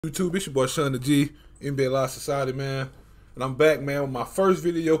YouTube, it's your boy Sean the G, NBA Live Society, man. And I'm back, man, with my first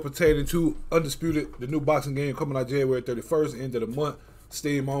video pertaining to Undisputed, the new boxing game coming out January 31st, end of the month,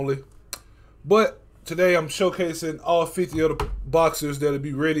 Steam only. But today I'm showcasing all 50 other boxers that'll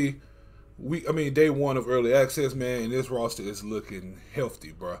be ready day one of early access, man, and this roster is looking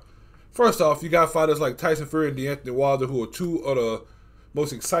healthy, bro. First off, you got fighters like Tyson Fury and Deontay Wilder, who are two of the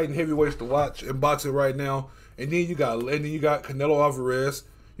most exciting heavyweights to watch in boxing right now. And then you got Canelo Alvarez.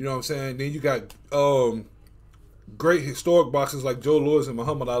 You know what I'm saying? Then you got great historic boxers like Joe Louis and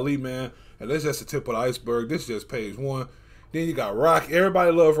Muhammad Ali, man. And that's just the tip of the iceberg. This is just page one. Then you got Rocky.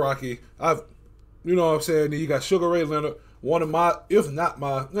 Everybody love Rocky. You know what I'm saying? Then you got Sugar Ray Leonard, one of my, if not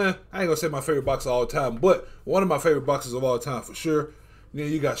my, I ain't gonna say my favorite boxer of all time, but one of my favorite boxers of all time for sure.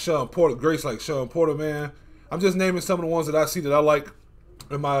 Then you got Sean Porter, greats like Sean Porter, man. I'm just naming some of the ones that I see that I like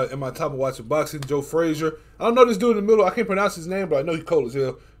in my time of watching boxing. Joe Frazier. I don't know this dude in the middle. I can't pronounce his name, but I know he cold as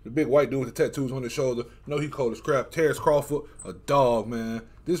hell. The big white dude with the tattoos on his shoulder. I know he cold as crap. Terrence Crawford, a dog, man.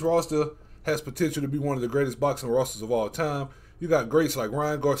 This roster has potential to be one of the greatest boxing rosters of all time. You got greats like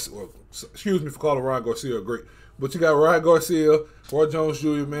Ryan Garcia. Well, excuse me for calling Ryan Garcia a great. But you got Ryan Garcia, Roy Jones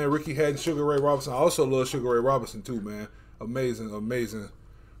Jr., man, Ricky Hatton, Sugar Ray Robinson. I also love Sugar Ray Robinson too, man. Amazing, amazing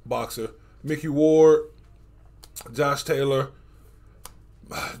boxer. Mickey Ward, Josh Taylor.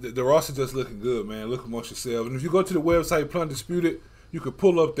 The roster just looking good, man. Look amongst yourselves. And if you go to the website Undisputed, you can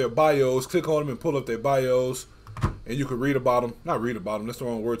pull up their bios, click on them and pull up their bios, and you can read about them. Not read about them, that's the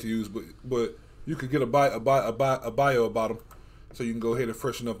wrong word to use, but you could get a bio about them, so you can go ahead and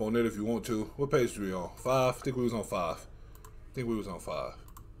freshen up on it if you want to. What page are we on? 5? I think we was on 5.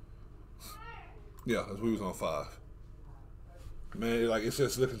 Yeah, we was on 5. Man, like, it's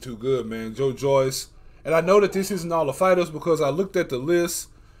just looking too good, man. Joe Joyce. And I know that this isn't all the fighters because I looked at the list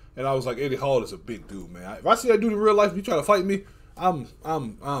and I was like, Eddie Hall is a big dude, man. If I see that dude in real life, if you try to fight me, man,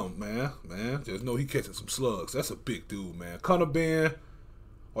 just know he catching some slugs. That's a big dude, man. Conor Ben,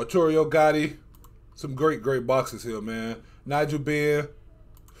 Arturo Gatti, some great boxers here, man. Nigel Benn,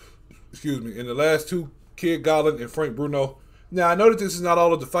 excuse me, and the last two, Kid Garland and Frank Bruno. Now, I know that this is not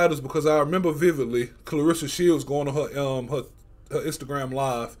all of the fighters because I remember vividly Clarissa Shields going on her Instagram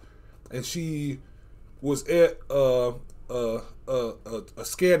live, and she was at a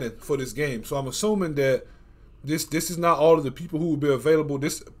scanning for this game. So I'm assuming that this is not all of the people who will be available.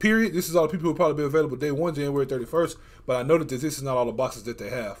 This is all the people who will probably be available day one, January 31st. But I know that this is not all the boxes that they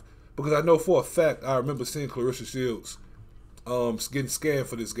have. Because I know for a fact, I remember seeing Clarissa Shields getting scanned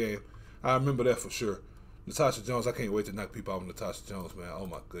for this game. I remember that for sure. Natasha Jones, I can't wait to knock people out with Natasha Jones, man. Oh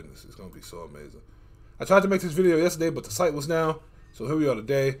my goodness, it's going to be so amazing. I tried to make this video yesterday, but the site was down. So here we are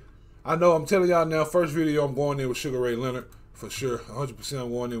today. I know, I'm telling y'all now, first video I'm going in with Sugar Ray Leonard, for sure. 100%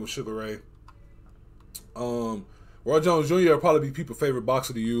 I'm going in with Sugar Ray. Roy Jones Jr. will probably be people's favorite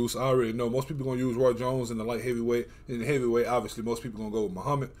boxer to use. I already know. Most people are going to use Roy Jones in the light heavyweight. In the heavyweight, obviously, most people are going to go with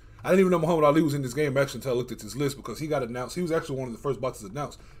Muhammad. I didn't even know Muhammad Ali was in this game, actually, until I looked at this list, because he got announced. He was actually one of the first boxers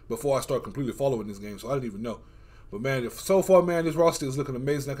announced before I started completely following this game, so I didn't even know. But, man, so far, man, this roster is looking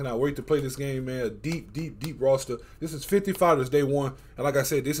amazing. I cannot wait to play this game, man. A deep roster. This is 50 fighters day one. And like I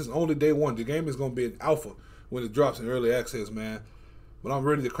said, this is only day one. The game is going to be an alpha when it drops in early access, man. But I'm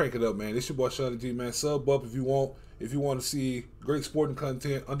ready to crank it up, man. This your boy, Sean the G, man. Sub up if you want. If you want to see great sporting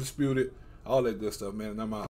content, Undisputed, all that good stuff, man. And I'm out.